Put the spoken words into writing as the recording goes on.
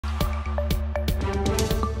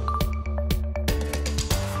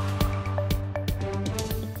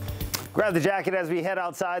Grab the jacket as we head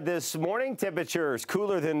outside this morning. Temperatures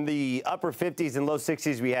cooler than the upper 50s and low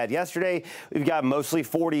 60s we had yesterday. We've got mostly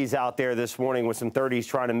 40s out there this morning with some 30s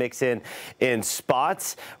trying to mix in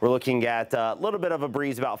spots. We're looking at a little bit of a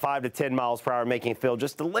breeze, about 5 to 10 miles per hour, making it feel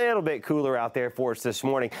just a little bit cooler out there for us this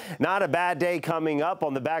morning. Not a bad day coming up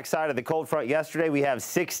on the backside of the cold front yesterday. We have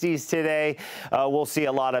 60s today. We'll see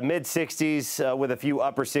a lot of mid 60s with a few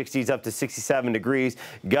upper 60s up to 67 degrees.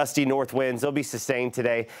 Gusty north winds. They'll be sustained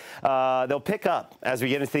today. They'll pick up as we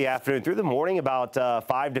get into the afternoon. Through the morning, about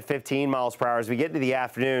 5 to 15 miles per hour. As we get into the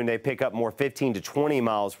afternoon, they pick up more 15 to 20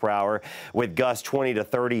 miles per hour with gusts 20 to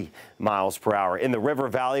 30 miles per hour. In the River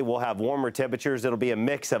Valley, we'll have warmer temperatures. It'll be a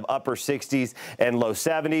mix of upper 60s and low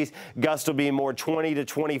 70s. Gusts will be more 20 to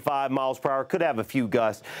 25 miles per hour. Could have a few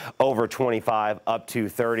gusts over 25 up to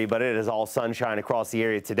 30, but it is all sunshine across the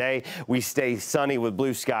area today. We stay sunny with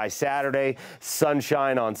blue skies Saturday,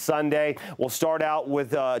 sunshine on Sunday. We'll start out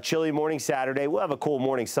with chilly morning Saturday. We'll have a cool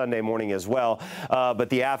morning Sunday morning as well, but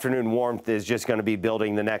the afternoon warmth is just going to be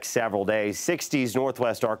building the next several days. 60s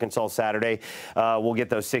northwest Arkansas Saturday. We'll get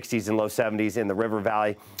those 60s and low 70s in the River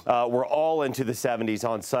Valley. We're all into the 70s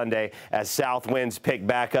on Sunday as south winds pick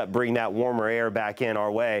back up, bring that warmer air back in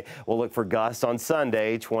our way. We'll look for gusts on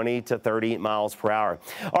Sunday, 20 to 30 miles per hour.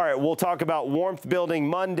 All right, we'll talk about warmth building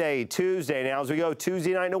Monday, Tuesday. Now, as we go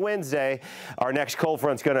Tuesday night to Wednesday, our next cold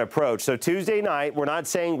front's going to approach. So Tuesday night, we're not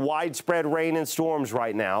saying widespread rain and storms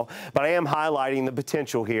right now, but I am highlighting the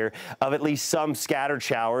potential here of at least some scattered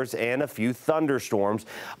showers and a few thunderstorms.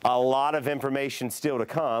 A lot of information still to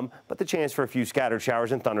come, but the chance for a few scattered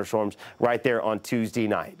showers and thunderstorms right there on Tuesday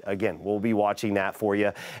night. Again, we'll be watching that for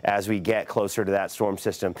you as we get closer to that storm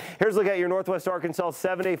system. Here's a look at your Northwest Arkansas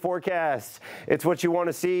 7-day forecast. It's what you want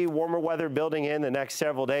to see. Warmer weather building in the next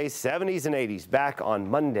several days. 70s and 80s back on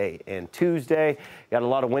Monday and Tuesday. Got a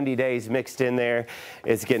lot of windy days mixed in there.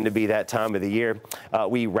 It's getting to be that time of the year.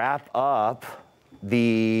 We wrap up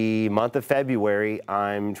the month of February.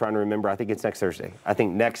 I'm trying to remember. I think it's next Thursday. I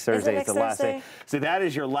think next Thursday is the last day. So that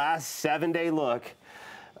is your last 7-day look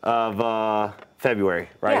of February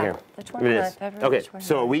right here. The 29th, February. Okay,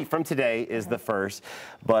 so a week from today is the 1st,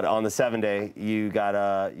 but on the 7-day you got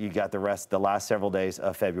the last several days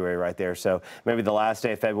of February right there. So maybe the last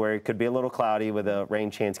day of February could be a little cloudy with a rain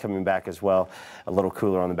chance coming back as well. A little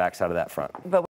cooler on the backside of that front.